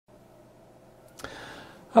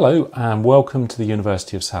Hello and welcome to the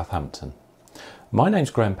University of Southampton. My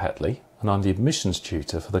name's Graham Petley and I'm the admissions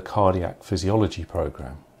tutor for the Cardiac Physiology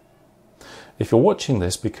programme. If you're watching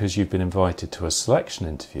this because you've been invited to a selection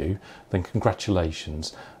interview, then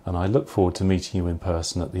congratulations, and I look forward to meeting you in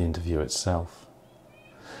person at the interview itself.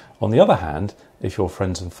 On the other hand, if you're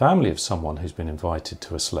friends and family of someone who's been invited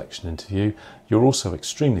to a selection interview, you're also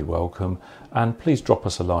extremely welcome, and please drop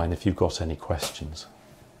us a line if you've got any questions.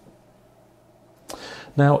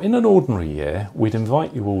 Now, in an ordinary year, we'd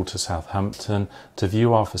invite you all to Southampton to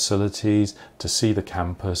view our facilities, to see the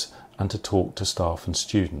campus and to talk to staff and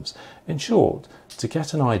students. In short, to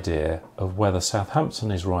get an idea of whether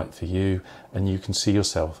Southampton is right for you and you can see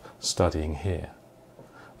yourself studying here.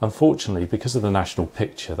 Unfortunately, because of the national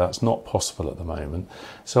picture, that's not possible at the moment,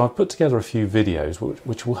 so I've put together a few videos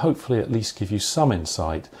which will hopefully at least give you some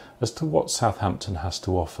insight as to what Southampton has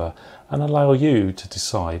to offer and allow you to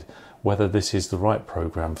decide whether this is the right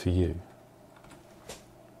programme for you.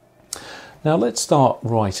 Now let's start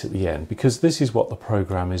right at the end, because this is what the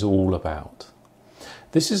programme is all about.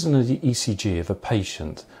 This is an ECG of a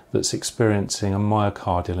patient that's experiencing a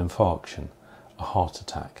myocardial infarction, a heart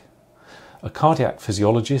attack. A cardiac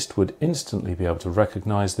physiologist would instantly be able to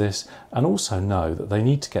recognise this and also know that they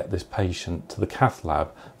need to get this patient to the cath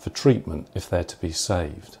lab for treatment if they're to be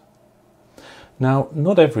saved. Now,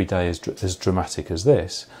 not every day is as dramatic as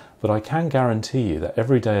this, but I can guarantee you that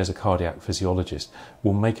every day as a cardiac physiologist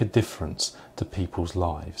will make a difference to people's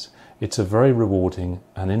lives. It's a very rewarding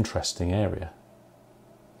and interesting area.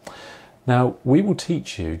 Now, we will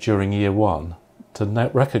teach you during year one to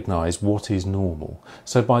recognise what is normal.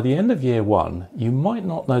 So by the end of year one, you might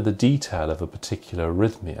not know the detail of a particular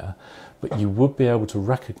arrhythmia, but you would be able to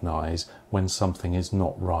recognise when something is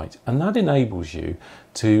not right. And that enables you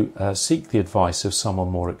to seek the advice of someone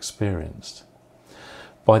more experienced.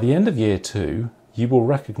 By the end of year two, you will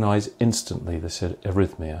recognise instantly this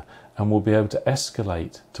arrhythmia and will be able to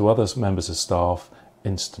escalate to other members of staff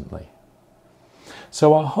instantly.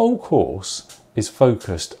 So our whole course is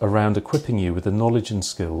focused around equipping you with the knowledge and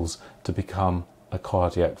skills to become a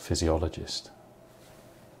cardiac physiologist.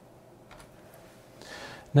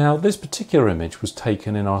 Now, this particular image was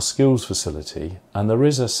taken in our skills facility, and there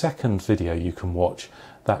is a second video you can watch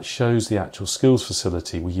that shows the actual skills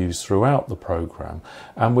facility we use throughout the programme,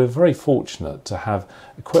 and we're very fortunate to have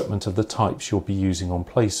equipment of the types you'll be using on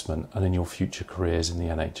placement and in your future careers in the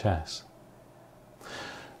NHS.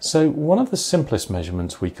 So one of the simplest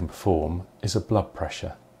measurements we can perform is a blood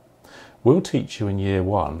pressure. We'll teach you in year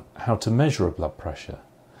one how to measure a blood pressure.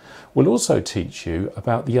 We'll also teach you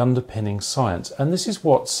about the underpinning science, and this is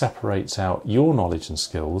what separates out your knowledge and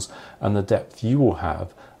skills and the depth you will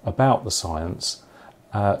have about the science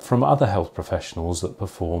from other health professionals that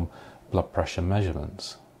perform blood pressure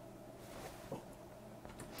measurements.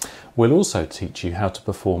 We'll also teach you how to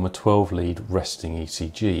perform a 12-lead resting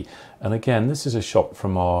ECG, and again this is a shot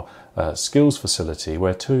from our skills facility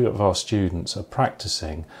where two of our students are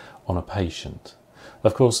practicing on a patient.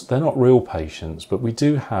 Of course, they're not real patients, but we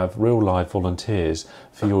do have real live volunteers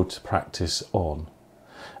for you to practice on.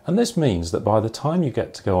 And this means that by the time you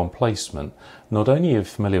get to go on placement, not only are you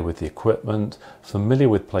familiar with the equipment, familiar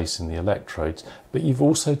with placing the electrodes, but you've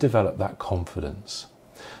also developed that confidence.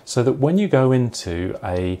 So that when you go into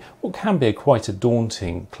what can be quite a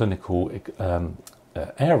daunting clinical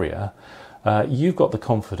area, you've got the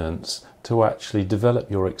confidence to actually develop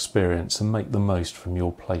your experience and make the most from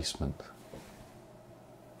your placement.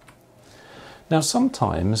 Now,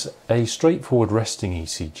 sometimes a straightforward resting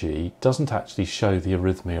ECG doesn't actually show the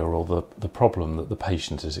arrhythmia or the problem that the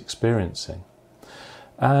patient is experiencing.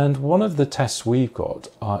 And one of the tests we've got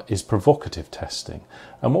is provocative testing.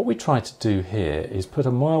 And what we try to do here is put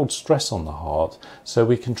a mild stress on the heart so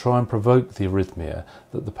we can try and provoke the arrhythmia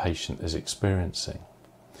that the patient is experiencing.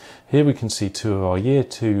 Here we can see two of our year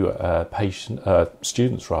two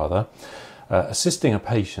students assisting a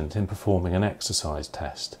patient in performing an exercise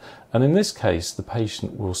test. And in this case, the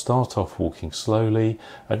patient will start off walking slowly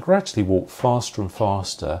and gradually walk faster and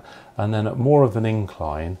faster, and then at more of an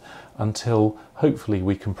incline until hopefully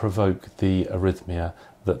we can provoke the arrhythmia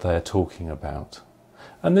that they're talking about.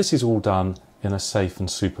 And this is all done in a safe and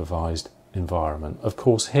supervised environment. Of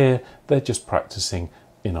course, here they're just practicing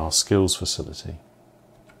in our skills facility.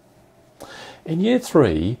 In year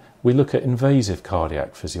three, we look at invasive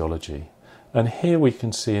cardiac physiology. And here we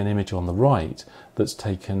can see an image on the right that's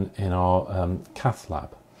taken in our cath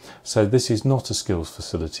lab. So this is not a skills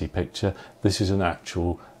facility picture, this is an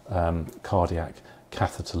actual cardiac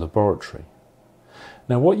catheter laboratory.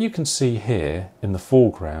 Now what you can see here in the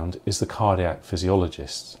foreground is the cardiac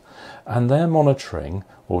physiologists, and they're monitoring,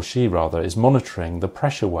 or she rather, is monitoring the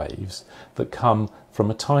pressure waves that come from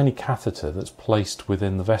a tiny catheter that's placed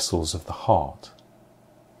within the vessels of the heart.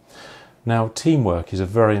 Now, teamwork is a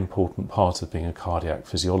very important part of being a cardiac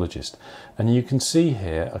physiologist, and you can see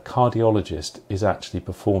here a cardiologist is actually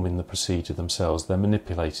performing the procedure themselves. They're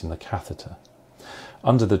manipulating the catheter.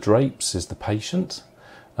 Under the drapes is the patient,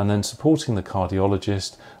 and then supporting the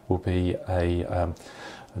cardiologist will be a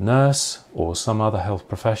nurse or some other health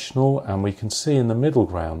professional, and we can see in the middle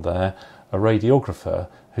ground there a radiographer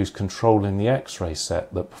who's controlling the X-ray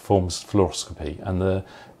set that performs fluoroscopy, and the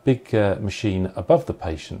big machine above the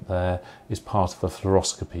patient there is part of a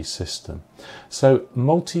fluoroscopy system. So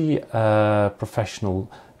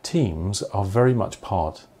multi-professional teams are very much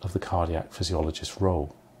part of the cardiac physiologist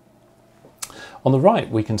role. On the right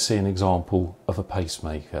we can see an example of a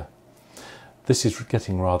pacemaker. This is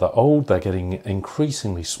getting rather old. They're getting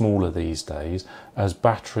increasingly smaller these days as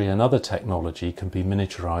battery and other technology can be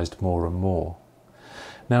miniaturized more and more.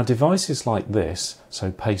 Now, devices like this,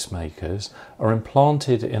 so pacemakers, are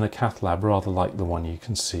implanted in a cath lab rather like the one you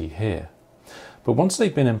can see here. But once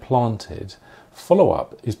they've been implanted,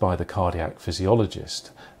 follow-up is by the cardiac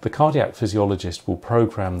physiologist. The cardiac physiologist will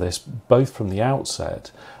program this both from the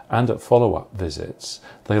outset and at follow-up visits.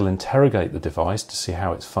 They'll interrogate the device to see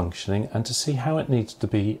how it's functioning and to see how it needs to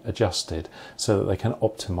be adjusted so that they can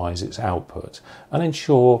optimize its output and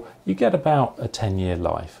ensure you get about a 10-year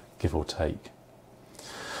life, give or take.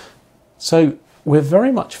 So we're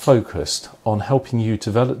very much focused on helping you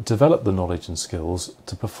develop the knowledge and skills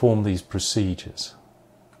to perform these procedures.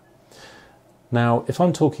 Now, if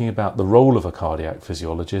I'm talking about the role of a cardiac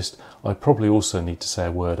physiologist, I probably also need to say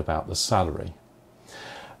a word about the salary.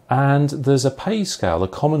 And there's a pay scale, a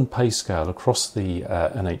common pay scale across the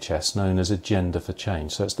NHS known as Agenda for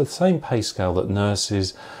Change. So it's the same pay scale that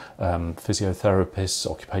nurses, physiotherapists,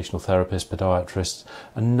 occupational therapists, podiatrists,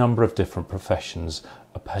 a number of different professions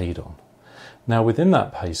are paid on. Now, within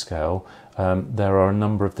that pay scale, there are a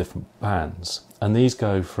number of different bands, and these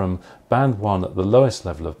go from band 1 at the lowest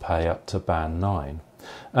level of pay up to band 9.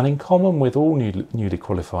 And in common with all newly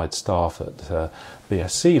qualified staff at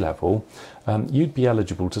BSc level, you'd be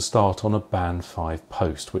eligible to start on a band 5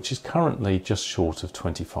 post, which is currently just short of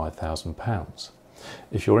 £25,000.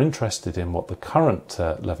 If you're interested in what the current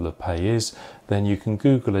level of pay is, then you can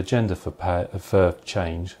Google Agenda for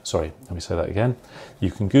Change. Sorry, let me say that again.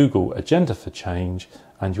 You can Google Agenda for Change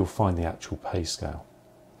and you'll find the actual pay scale.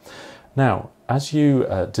 Now, as you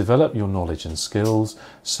develop your knowledge and skills,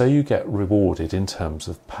 so you get rewarded in terms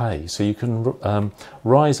of pay. So you can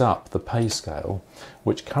rise up the pay scale,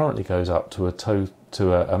 which currently goes up to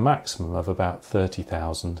a maximum of about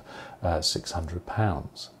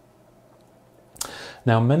 £30,600.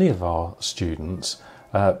 Now, many of our students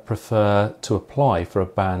prefer to apply for a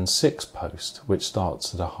band 6 post, which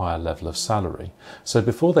starts at a higher level of salary. So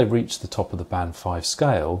before they reach the top of the band 5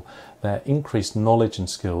 scale, their increased knowledge and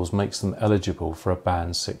skills makes them eligible for a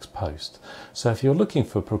band 6 post. So if you're looking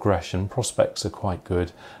for progression, prospects are quite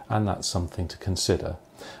good, and that's something to consider.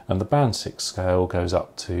 And the band 6 scale goes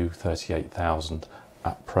up to 38,000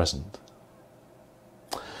 at present.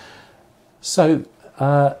 So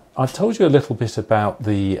I've told you a little bit about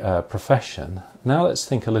the profession. Now let's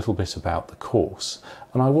think a little bit about the course.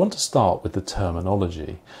 And I want to start with the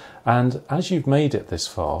terminology. And as you've made it this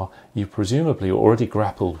far, you've presumably already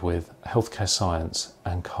grappled with healthcare science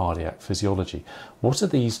and cardiac physiology. What are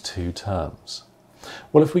these two terms?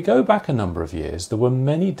 Well, if we go back a number of years, there were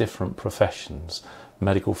many different professions: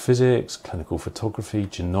 medical physics, clinical photography,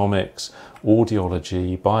 genomics,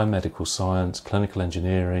 audiology, biomedical science, clinical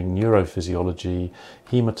engineering, neurophysiology,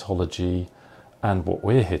 hematology, and what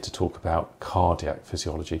we're here to talk about, cardiac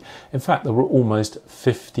physiology. In fact, there were almost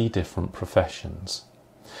 50 different professions.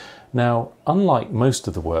 Now, unlike most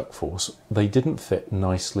of the workforce, they didn't fit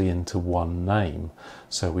nicely into one name.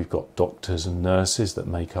 So we've got doctors and nurses that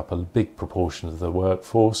make up a big proportion of the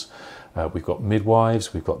workforce. We've got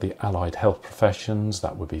midwives, we've got the allied health professions,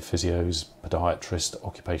 that would be physios, podiatrists,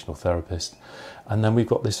 occupational therapists, and then we've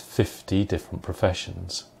got this 50 different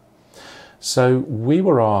professions. So we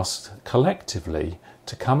were asked collectively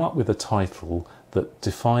to come up with a title that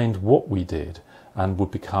defined what we did and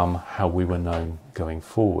would become how we were known going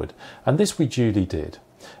forward. And this we duly did.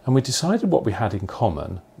 And we decided what we had in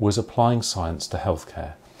common was applying science to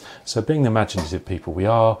healthcare. So being the imaginative people we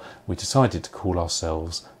are, we decided to call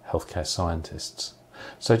ourselves healthcare scientists.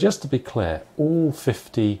 So just to be clear, all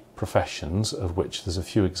 50 professions, of which there's a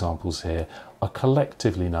few examples here, are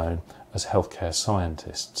collectively known as healthcare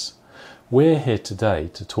scientists. We're here today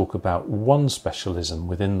to talk about one specialism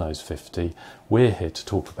within those 50. We're here to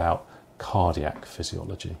talk about cardiac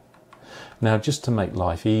physiology. Now, just to make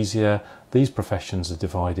life easier, these professions are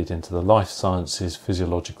divided into the life sciences,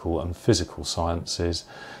 physiological and physical sciences.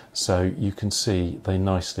 So you can see they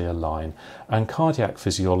nicely align. And cardiac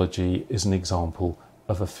physiology is an example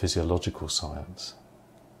of a physiological science.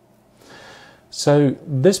 So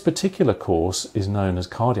this particular course is known as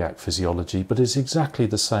cardiac physiology, but it's exactly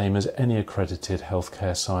the same as any accredited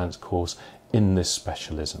healthcare science course in this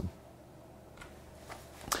specialism.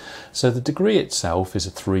 So the degree itself is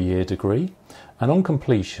a 3-year degree, and on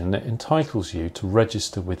completion it entitles you to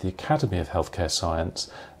register with the Academy of Healthcare Science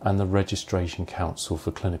and the Registration Council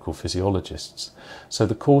for Clinical Physiologists. So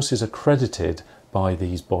the course is accredited by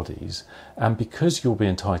these bodies, and because you'll be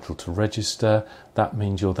entitled to register, that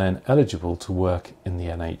means you're then eligible to work in the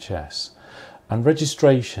NHS. And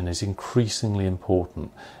registration is increasingly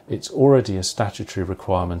important. It's already a statutory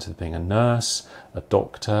requirement of being a nurse, a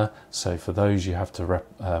doctor. So for those, you have to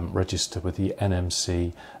register with the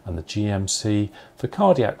NMC and the GMC. For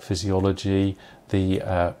cardiac physiology, the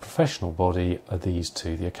professional body are these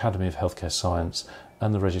two, the Academy of Healthcare Science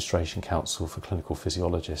and the Registration Council for Clinical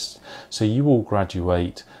Physiologists. So you will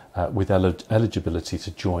graduate with eligibility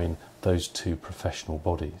to join those two professional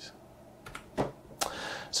bodies.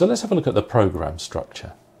 So let's have a look at the programme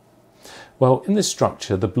structure. Well, in this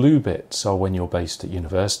structure, the blue bits are when you're based at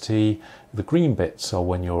university, the green bits are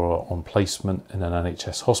when you're on placement in an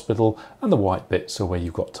NHS hospital, and the white bits are where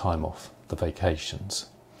you've got time off, the vacations.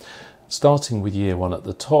 Starting with year 1 at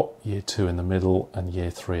the top, year 2 in the middle, and year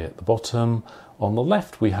 3 at the bottom. On the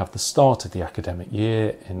left, we have the start of the academic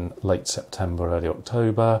year in late September, early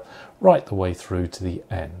October, right the way through to the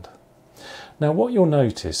end. Now, what you'll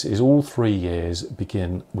notice is all 3 years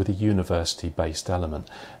begin with a university-based element,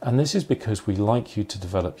 and this is because we like you to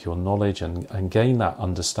develop your knowledge and gain that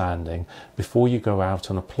understanding before you go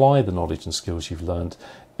out and apply the knowledge and skills you've learned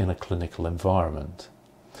in a clinical environment.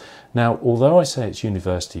 Now, although I say it's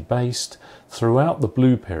university-based, throughout the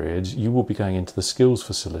blue periods you will be going into the skills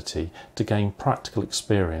facility to gain practical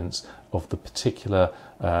experience of the particular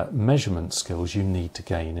measurement skills you need to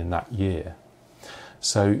gain in that year.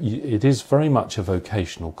 So it is very much a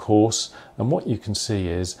vocational course, and what you can see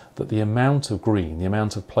is that the amount of green, the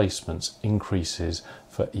amount of placements, increases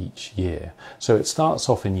for each year. So it starts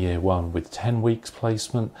off in year 1 with 10 weeks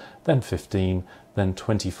placement, then 15, then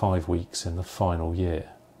 25 weeks in the final year.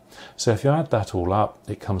 So if you add that all up,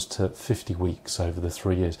 it comes to 50 weeks over the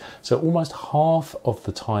 3 years. So almost half of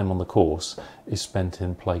the time on the course is spent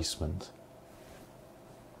in placement.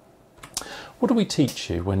 What do we teach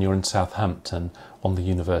you when you're in Southampton on the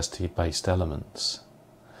university-based elements?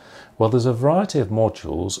 Well, there's a variety of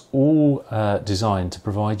modules, all designed to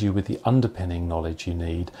provide you with the underpinning knowledge you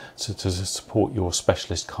need to support your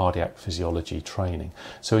specialist cardiac physiology training.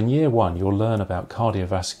 So in year 1, you'll learn about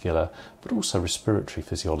cardiovascular, but also respiratory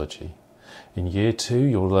physiology. In year 2,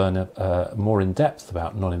 you'll learn more in depth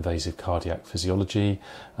about non-invasive cardiac physiology,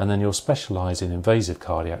 and then you'll specialise in invasive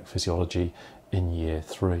cardiac physiology in year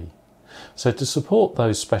 3. So to support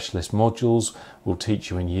those specialist modules, we'll teach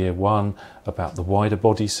you in year 1 about the wider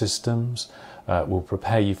body systems. We'll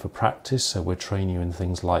prepare you for practice, so we'll train you in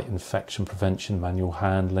things like infection prevention, manual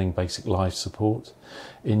handling, basic life support.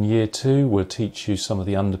 In year 2, we'll teach you some of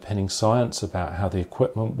the underpinning science about how the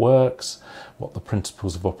equipment works, what the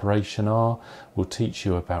principles of operation are. We'll teach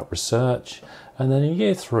you about research. And then in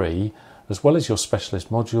year 3, as well as your specialist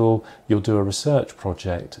module, you'll do a research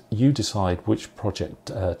project. You decide which project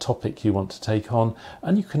topic you want to take on,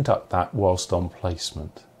 and you conduct that whilst on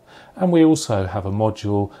placement. And we also have a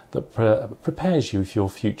module that prepares you for your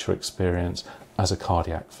future experience as a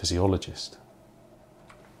cardiac physiologist.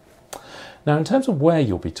 Now, in terms of where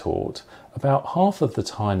you'll be taught, about half of the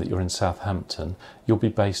time that you're in Southampton, you'll be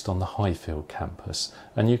based on the Highfield campus.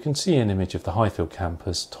 And you can see an image of the Highfield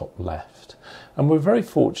campus top left. And we're very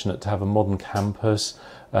fortunate to have a modern campus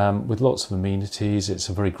with lots of amenities. It's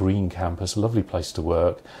a very green campus, a lovely place to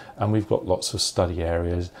work. And we've got lots of study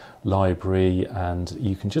areas, library, and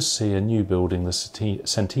you can just see a new building, the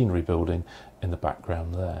Centenary building, in the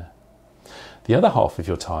background there. The other half of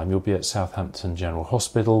your time you'll be at Southampton General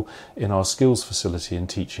Hospital in our skills facility and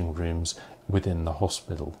teaching rooms within the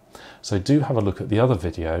hospital. So do have a look at the other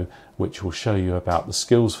video which will show you about the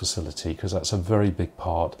skills facility, because that's a very big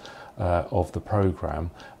part of the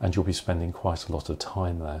programme and you'll be spending quite a lot of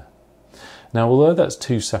time there. Now, although that's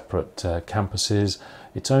 2 separate campuses,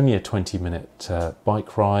 it's only a 20-minute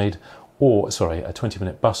bike ride, or a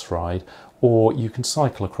 20-minute bus ride, or you can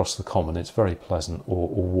cycle across the common. It's very pleasant, or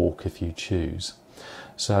walk if you choose.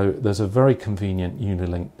 So there's a very convenient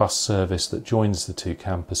Unilink bus service that joins the 2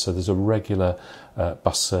 campuses. So there's a regular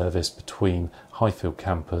bus service between Highfield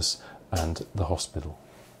campus and the hospital.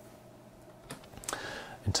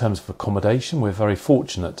 In terms of accommodation, we're very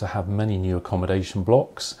fortunate to have many new accommodation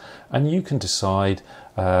blocks, and you can decide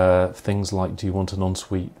things like, do you want an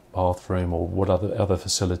ensuite bathroom, or what other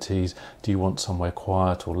facilities, do you want somewhere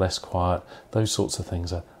quiet or less quiet? Those sorts of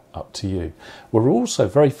things are up to you. We're also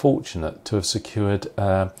very fortunate to have secured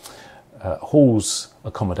halls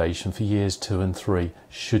accommodation for years 2 and 3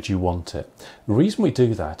 should you want it. The reason we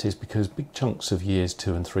do that is because big chunks of years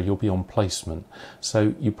 2 and 3 you'll be on placement,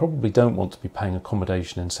 so you probably don't want to be paying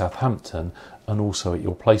accommodation in Southampton and also at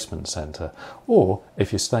your placement centre, or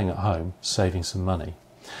if you're staying at home, saving some money.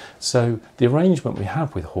 So the arrangement we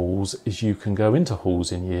have with halls is you can go into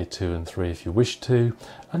halls in year 2 and 3 if you wish to,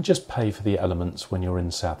 and just pay for the elements when you're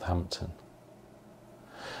in Southampton.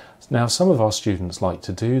 Now, some of our students like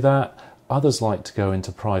to do that, others like to go into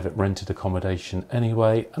private rented accommodation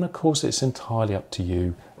anyway, and of course it's entirely up to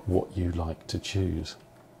you what you like to choose.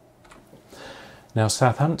 Now,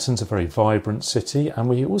 Southampton's a very vibrant city, and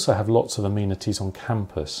we also have lots of amenities on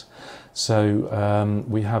campus. So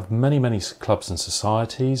we have many clubs and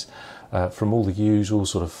societies, from all the usual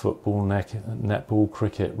sort of football, netball,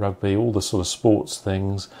 cricket, rugby, all the sort of sports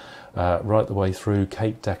things, right the way through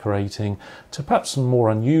cake decorating, to perhaps some more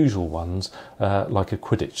unusual ones, like a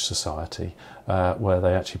Quidditch society, where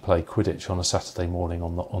they actually play Quidditch on a Saturday morning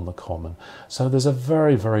on the common. So there's a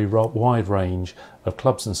very wide range of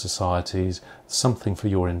clubs and societies, something for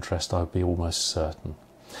your interest, I would be almost certain.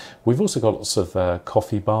 We've also got lots of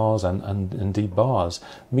coffee bars and indeed bars,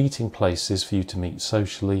 meeting places for you to meet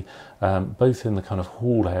socially, both in the kind of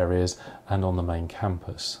hall areas and on the main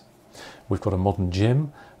campus. We've got a modern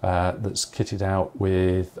gym that's kitted out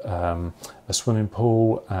with a swimming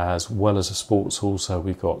pool as well as a sports hall. So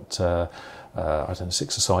we've got, I don't know,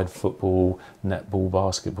 six-a-side football, netball,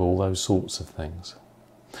 basketball, those sorts of things.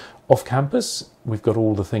 Off campus, we've got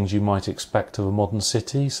all the things you might expect of a modern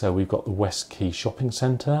city. So we've got the West Quay Shopping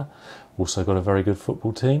Centre, also got a very good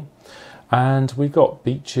football team. And we've got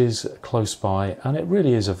beaches close by, and it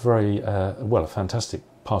really is a very, a fantastic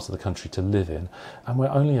part of the country to live in. And we're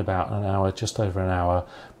only about an hour, just over an hour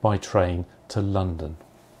by train to London.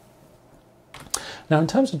 Now, in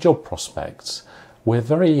terms of job prospects, we're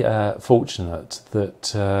very fortunate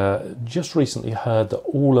that just recently heard that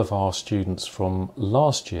all of our students from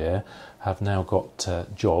last year have now got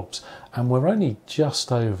jobs, and we're only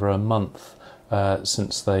just over a month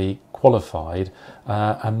since they qualified,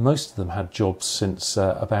 and most of them had jobs since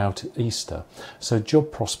about Easter. So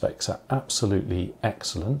job prospects are absolutely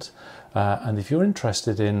excellent, and if you're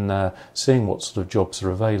interested in seeing what sort of jobs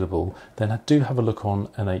are available, then do have a look on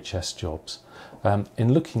NHS Jobs.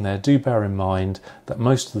 In looking there, do bear in mind that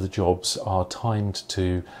most of the jobs are timed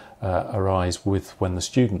to arise with when the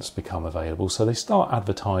students become available. So they start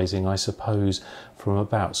advertising, I suppose, from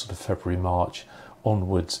about sort of February, March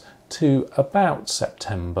onwards to about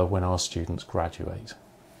September when our students graduate.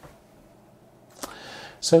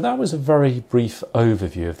 So that was a very brief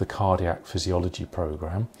overview of the Cardiac Physiology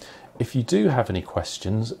programme. If you do have any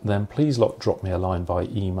questions, then please drop me a line by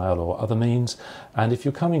email or other means. And if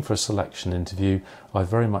you're coming for a selection interview, I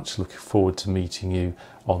very much look forward to meeting you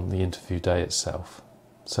on the interview day itself.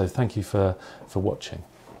 So thank you for watching.